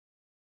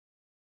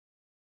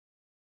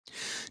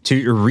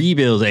To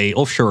rebuild a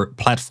offshore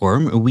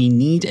platform, we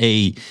need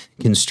a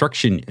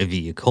construction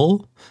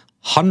vehicle,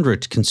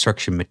 100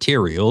 construction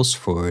materials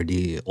for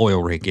the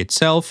oil rig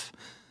itself,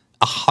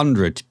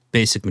 100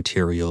 basic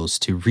materials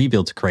to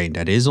rebuild the crane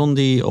that is on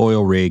the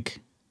oil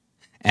rig,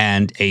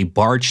 and a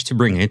barge to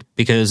bring it,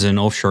 because an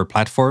offshore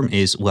platform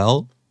is,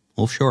 well,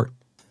 offshore.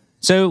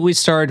 So we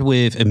start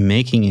with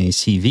making a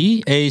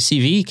CV. A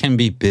CV can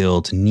be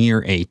built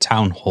near a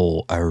town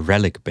hall, a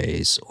relic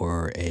base,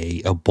 or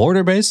a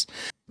border base.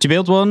 To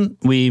build one,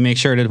 we make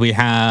sure that we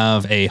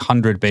have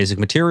 100 basic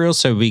materials.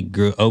 So we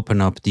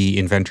open up the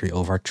inventory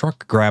of our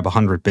truck, grab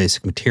 100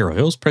 basic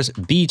materials, press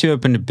B to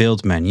open the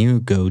build menu,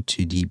 go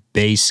to the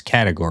base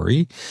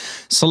category,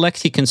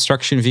 select the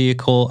construction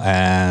vehicle,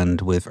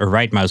 and with a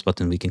right mouse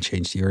button, we can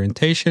change the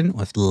orientation.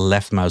 With the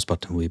left mouse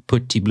button, we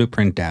put the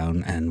blueprint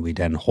down, and we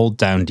then hold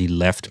down the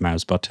left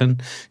mouse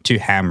button to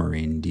hammer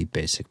in the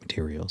basic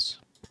materials.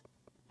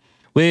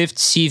 With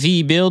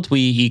CV build,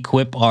 we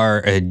equip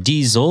our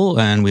diesel,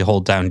 and we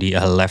hold down the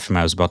left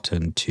mouse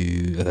button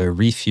to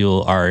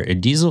refuel our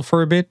diesel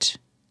for a bit.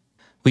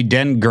 We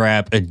then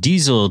grab a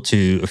diesel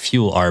to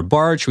fuel our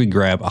barge. We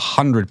grab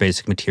 100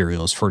 basic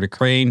materials for the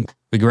crane.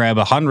 We grab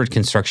 100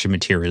 construction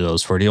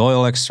materials for the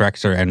oil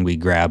extractor, and we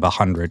grab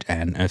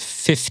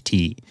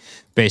 150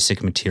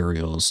 basic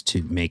materials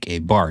to make a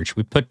barge.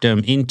 We put them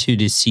into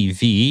the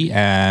CV,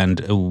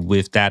 and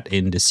with that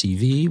in the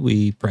CV,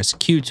 we press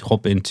Q to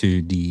hop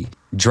into the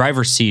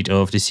driver's seat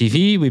of the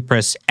CV. We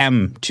press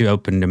M to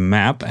open the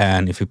map,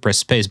 and if we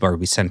press spacebar,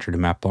 we center the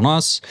map on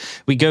us.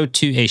 We go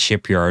to a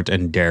shipyard,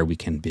 and there we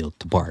can build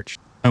the barge.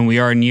 When we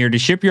are near the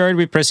shipyard,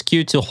 we press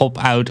Q to hop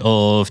out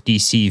of the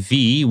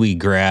CV. We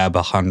grab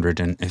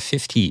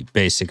 150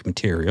 basic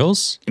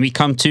materials. We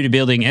come to the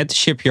building at the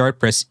shipyard,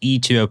 press E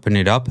to open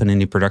it up, and in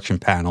the production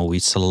panel, we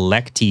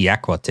select the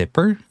aqua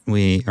tipper.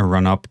 We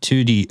run up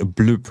to the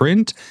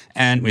blueprint,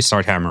 and we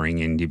start hammering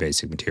in the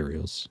basic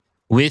materials.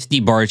 With the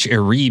barge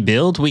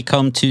rebuild, we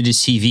come to the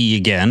CV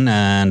again,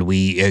 and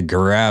we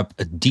grab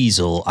a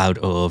diesel out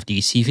of the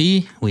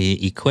CV. We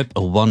equip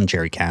 1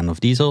 jerry can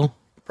of diesel.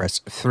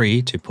 Press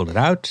 3 to pull it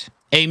out.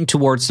 Aim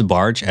towards the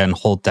barge and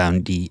hold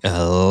down the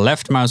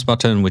left mouse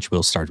button, which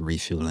will start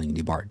refueling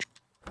the barge.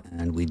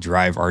 And we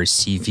drive our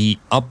CV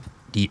up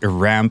the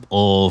ramp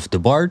of the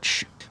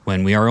barge.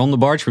 When we are on the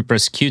barge, we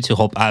press Q to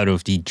hop out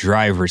of the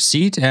driver's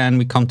seat, and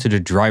we come to the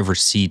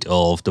driver's seat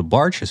of the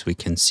barge. As we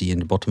can see in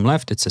the bottom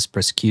left, it says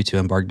press Q to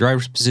embark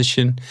driver's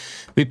position.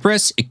 We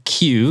press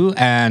Q,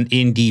 and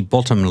in the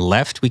bottom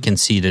left, we can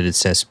see that it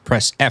says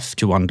press F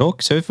to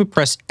undock. So if we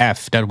press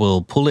F, that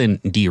will pull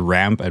in the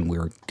ramp, and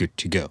we're good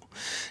to go.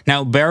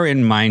 Now, bear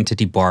in mind that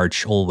the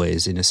barge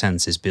always, in a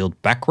sense, is built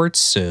backwards.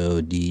 So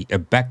the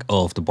back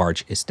of the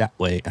barge is that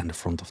way, and the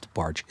front of the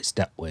barge is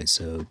that way.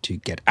 So to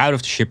get out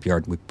of the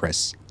shipyard, we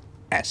press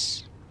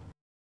S.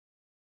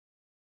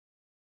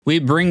 We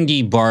bring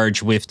the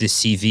barge with the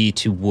CV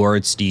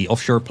towards the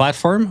offshore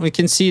platform. We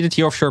can see that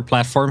the offshore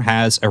platform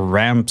has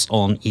ramps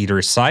on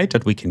either side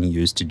that we can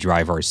use to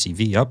drive our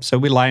CV up. So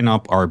we line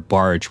up our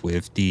barge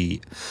with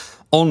the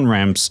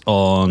on-ramps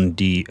on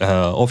the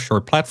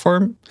offshore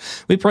platform.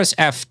 We press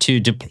F to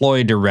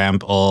deploy the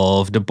ramp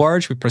of the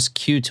barge. We press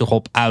Q to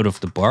hop out of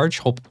the barge,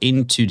 hop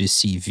into the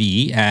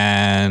CV,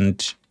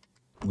 and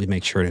we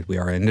make sure that we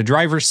are in the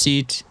driver's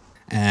seat.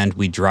 And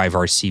we drive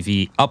our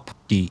CV up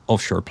the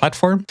offshore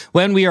platform.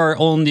 When we are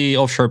on the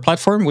offshore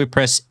platform, we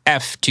press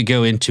F to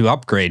go into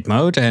upgrade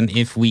mode. And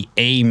if we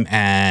aim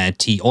at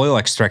the oil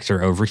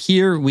extractor over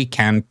here, we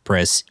can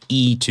press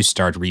E to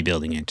start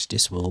rebuilding it.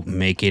 This will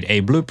make it a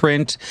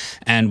blueprint,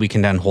 and we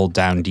can then hold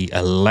down the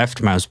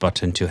left mouse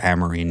button to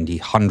hammer in the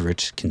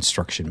 100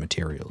 construction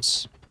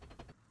materials.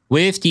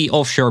 With the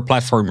offshore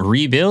platform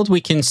rebuild, we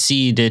can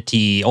see that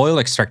the oil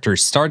extractor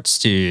starts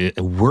to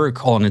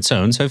work on its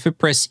own. So if we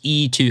press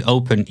E to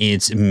open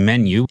its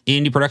menu,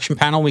 in the production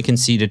panel, we can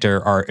see that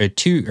there are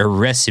 2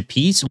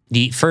 recipes.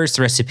 The first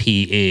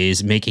recipe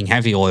is making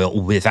heavy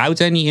oil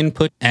without any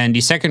input, and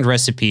the second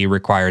recipe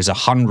requires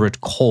 100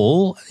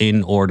 coal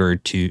in order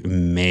to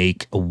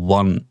make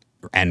 1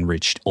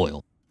 enriched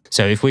oil.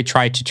 So if we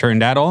try to turn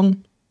that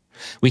on,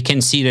 we can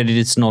see that it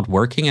is not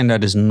working, and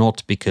that is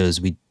not because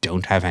we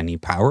don't have any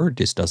power.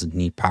 This doesn't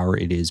need power.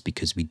 It is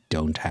because we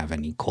don't have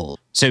any coal.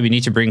 So we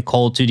need to bring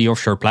coal to the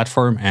offshore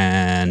platform,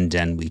 and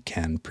then we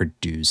can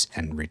produce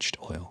enriched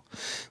oil.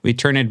 We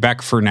turn it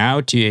back for now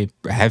to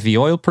a heavy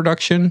oil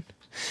production.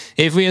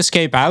 If we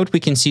escape out, we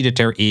can see that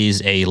there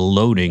is a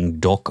loading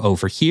dock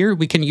over here.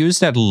 We can use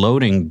that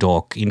loading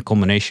dock in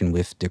combination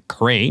with the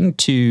crane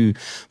to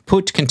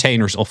put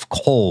containers of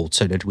coal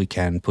so that we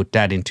can put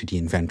that into the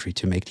inventory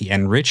to make the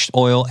enriched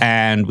oil.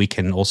 And we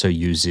can also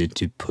use it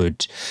to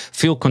put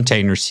fuel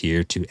containers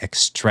here to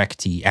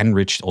extract the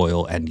enriched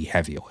oil and the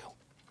heavy oil.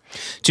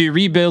 To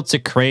rebuild the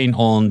crane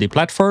on the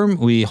platform,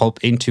 we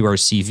hop into our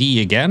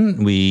CV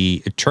again.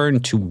 We turn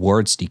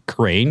towards the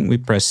crane. We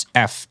press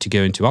F to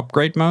go into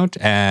upgrade mode.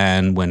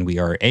 And when we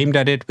are aimed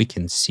at it, we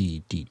can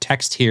see the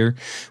text here.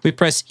 We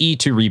press E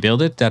to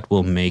rebuild it. That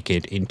will make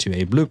it into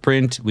a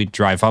blueprint. We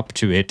drive up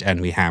to it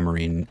and we hammer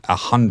in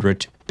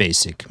 100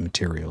 basic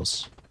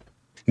materials.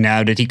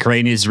 Now that the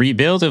crane is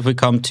rebuilt, if we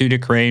come to the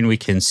crane, we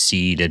can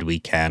see that we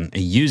can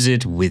use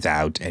it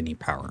without any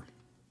power.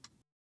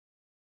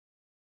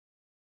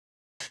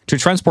 To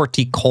transport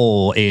the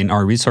coal in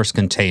our resource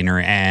container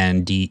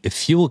and the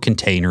fuel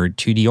container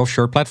to the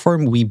offshore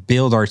platform, we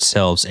build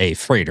ourselves a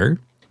freighter.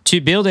 To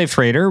build a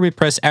freighter, we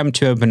press M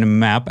to open the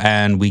map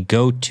and we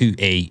go to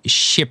a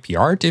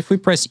shipyard. If we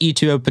press E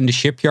to open the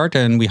shipyard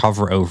and we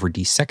hover over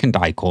the second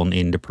icon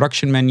in the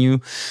production menu,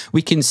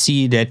 we can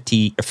see that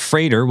the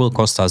freighter will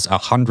cost us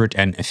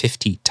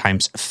 150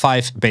 times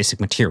 5 basic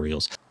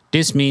materials.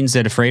 This means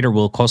that a freighter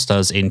will cost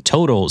us in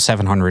total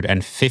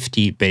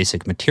 750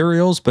 basic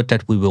materials, but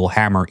that we will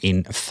hammer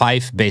in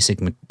 5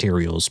 basic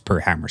materials per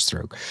hammer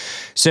stroke.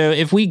 So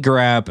if we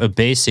grab a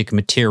basic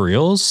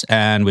materials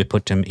and we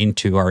put them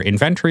into our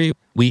inventory,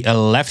 we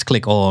left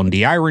click on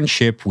the iron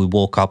ship, we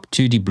walk up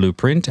to the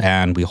blueprint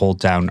and we hold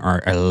down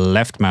our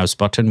left mouse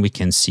button. We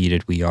can see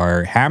that we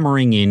are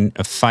hammering in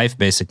 5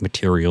 basic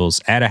materials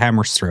at a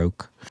hammer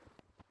stroke.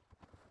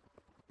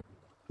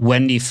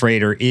 When the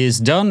freighter is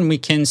done, we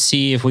can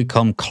see if we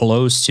come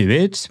close to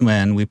it,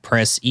 when we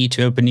press E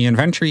to open the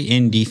inventory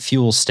in the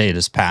fuel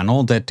status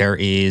panel, that there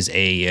is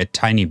a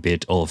tiny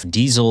bit of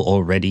diesel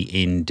already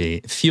in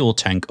the fuel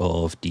tank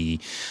of the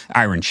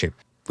iron ship.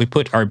 We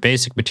put our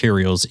basic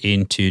materials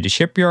into the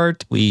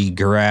shipyard. We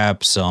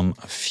grab some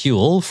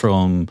fuel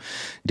from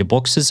the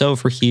boxes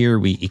over here.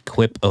 We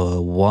equip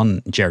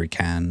 1 jerry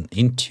can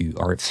into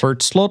our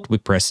third slot. We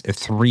press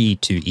 3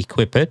 to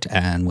equip it.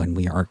 And when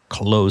we are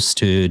close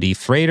to the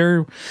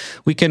freighter,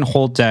 we can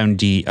hold down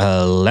the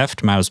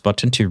left mouse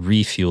button to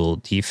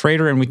refuel the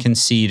freighter. And we can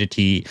see that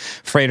the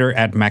freighter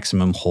at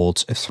maximum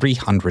holds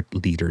 300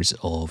 liters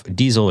of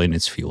diesel in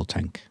its fuel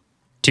tank.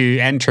 To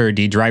enter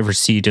the driver's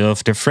seat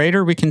of the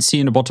freighter, we can see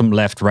in the bottom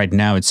left right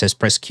now it says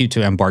press Q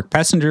to embark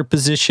passenger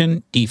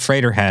position. The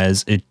freighter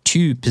has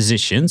 2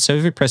 positions, so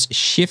if we press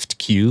Shift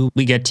Q,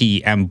 we get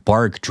the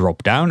embark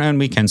drop down and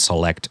we can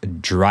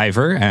select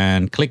driver,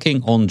 and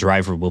clicking on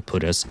driver will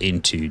put us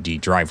into the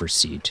driver's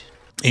seat.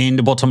 In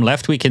the bottom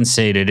left, we can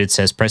say that it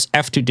says press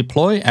F to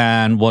deploy,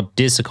 and what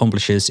this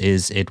accomplishes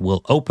is it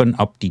will open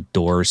up the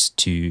doors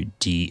to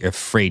the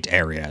freight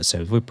area. So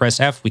if we press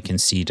F, we can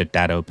see that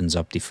that opens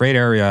up the freight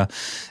area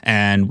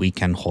and we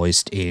can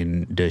hoist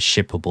in the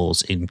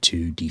shippables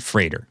into the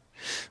freighter.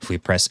 If we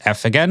press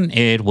F again,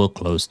 it will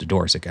close the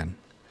doors again.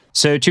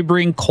 So to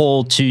bring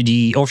coal to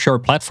the offshore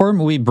platform,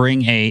 we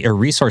bring a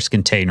resource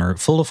container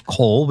full of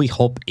coal. We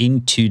hop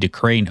into the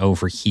crane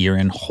over here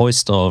and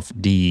hoist off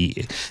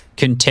the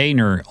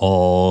container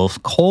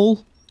of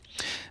coal.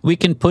 We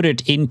can put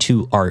it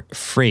into our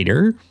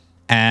freighter.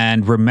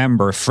 And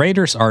remember,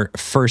 freighters are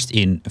first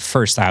in,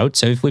 first out.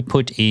 So if we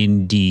put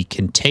in the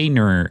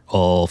container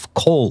of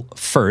coal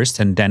first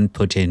and then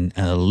put in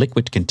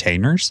liquid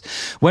containers,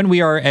 when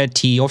we are at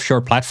the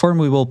offshore platform,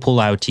 we will pull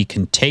out the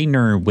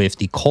container with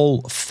the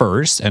coal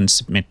first and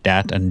submit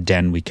that, and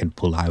then we can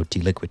pull out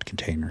the liquid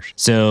containers.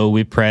 So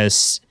we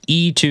press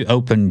E to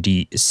open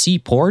the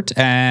seaport,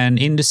 and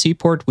in the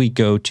seaport we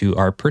go to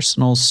our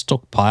personal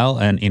stockpile,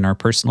 and in our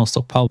personal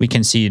stockpile we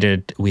can see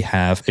that we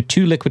have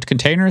 2 liquid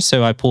containers.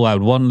 So I pull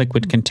out 1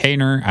 liquid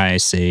container, I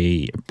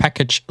say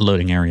package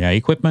loading area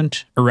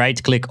equipment,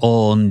 right click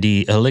on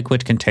the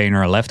liquid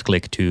container, left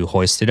click to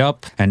hoist it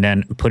up, and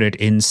then put it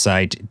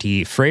inside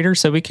the freighter.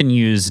 So we can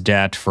use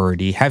that for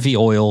the heavy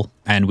oil,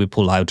 and we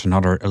pull out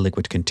another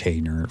liquid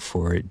container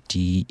for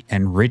the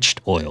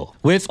enriched oil.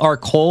 With our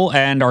coal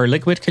and our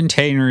liquid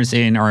containers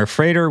in our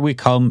freighter, we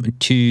come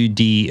to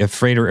the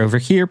freighter over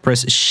here,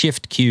 press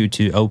Shift Q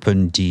to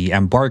open the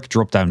embark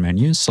drop-down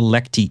menu,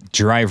 select the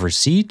driver's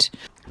seat.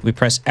 We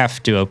press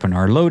F to open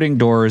our loading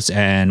doors,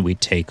 and we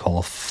take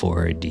off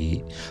for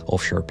the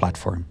offshore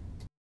platform.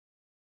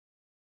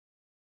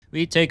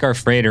 We take our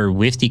freighter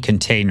with the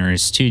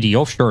containers to the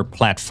offshore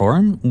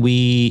platform.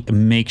 We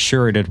make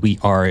sure that we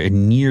are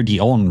near the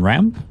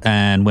on-ramp.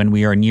 And when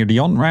we are near the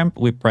on-ramp,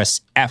 we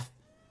press F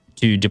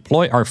to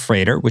deploy our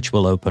freighter, which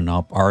will open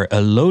up our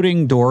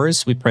loading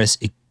doors. We press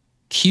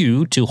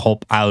Q to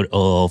hop out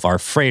of our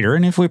freighter.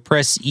 And if we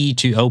press E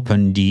to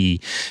open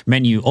the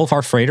menu of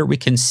our freighter, we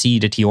can see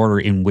that the order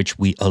in which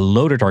we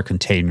loaded our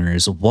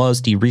containers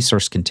was the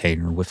resource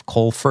container with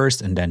coal first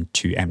and then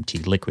 2 empty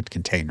liquid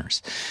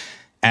containers.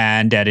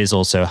 And that is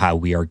also how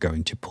we are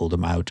going to pull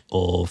them out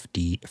of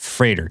the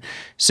freighter.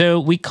 So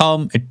we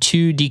come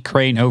to the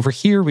crane over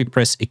here. We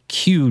press a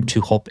Q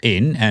to hop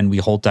in, and we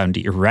hold down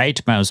the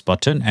right mouse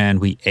button and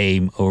we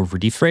aim over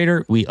the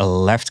freighter. We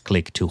left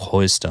click to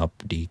hoist up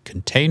the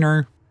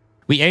container.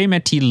 We aim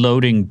at the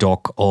loading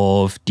dock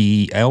of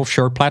the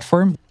offshore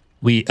platform.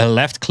 We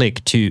left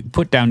click to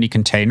put down the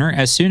container.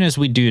 As soon as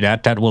we do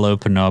that, that will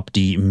open up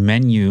the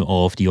menu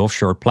of the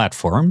offshore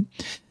platform.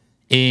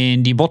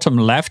 In the bottom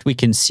left, we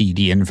can see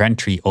the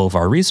inventory of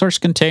our resource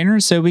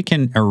containers. So we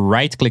can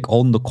right click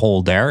on the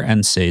coal there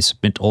and say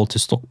submit all to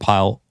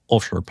stockpile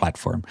Offshore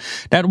Platform.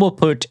 That will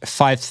put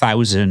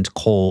 5,000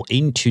 coal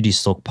into the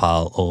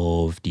stockpile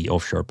of the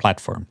Offshore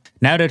Platform.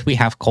 Now that we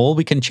have coal,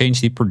 we can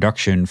change the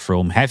production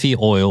from heavy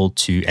oil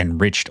to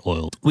enriched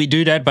oil. We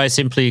do that by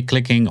simply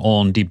clicking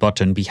on the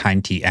button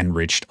behind the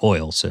enriched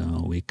oil.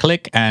 So we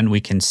click and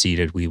we can see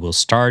that we will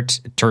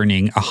start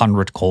turning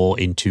 100 coal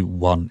into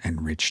 1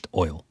 enriched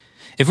oil.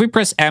 If we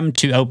press M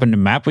to open the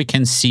map, we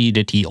can see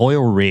that the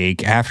oil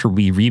rig, after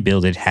we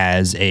rebuild it,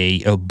 has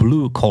a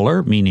blue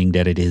color, meaning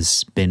that it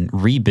has been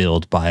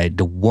rebuilt by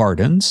the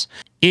wardens.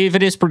 If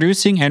it is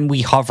producing and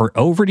we hover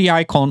over the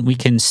icon, we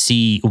can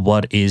see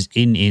what is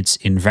in its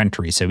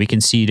inventory. So we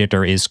can see that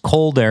there is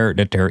coal there,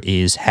 that there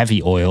is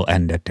heavy oil,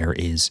 and that there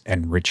is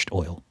enriched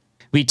oil.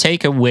 We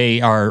take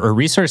away our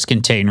resource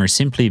container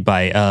simply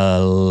by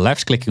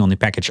left-clicking on the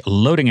package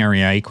loading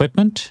area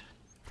equipment.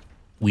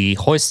 We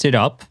hoist it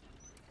up.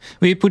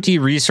 We put the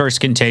resource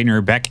container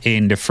back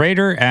in the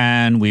freighter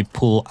and we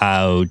pull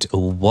out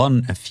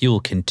 1 fuel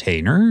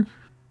container.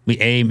 We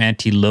aim at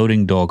the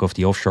loading dock of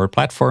the Offshore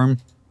Platform.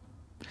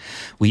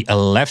 We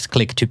left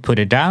click to put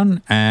it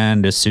down,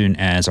 and as soon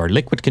as our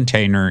liquid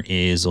container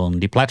is on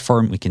the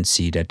platform, we can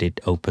see that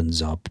it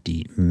opens up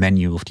the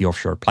menu of the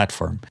Offshore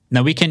Platform.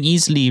 Now we can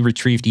easily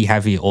retrieve the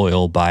heavy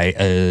oil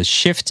by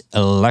shift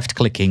left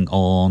clicking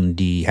on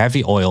the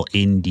heavy oil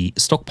in the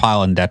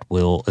stockpile, and that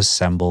will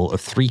assemble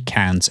 3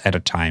 cans at a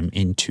time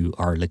into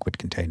our liquid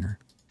container.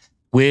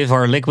 With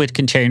our liquid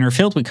container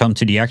filled, we come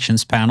to the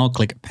actions panel,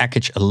 click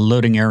package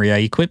loading area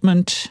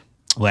equipment.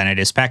 When it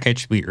is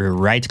packaged, we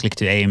right click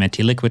to aim at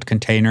the liquid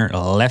container,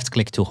 left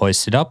click to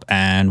hoist it up,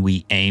 and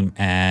we aim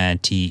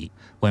at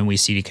when we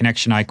see the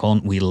connection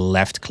icon, we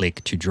left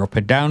click to drop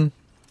it down.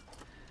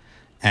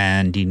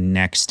 And the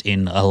next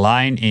in a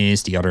line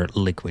is the other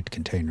liquid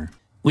container.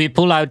 We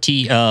pull out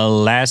the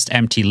last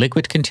empty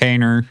liquid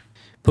container,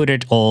 put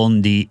it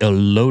on the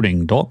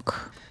loading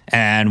dock.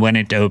 And when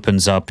it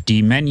opens up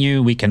the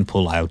menu, we can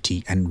pull out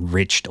the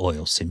enriched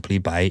oil simply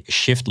by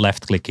shift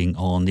left clicking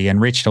on the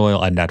enriched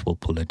oil, and that will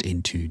pull it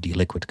into the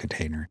liquid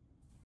container.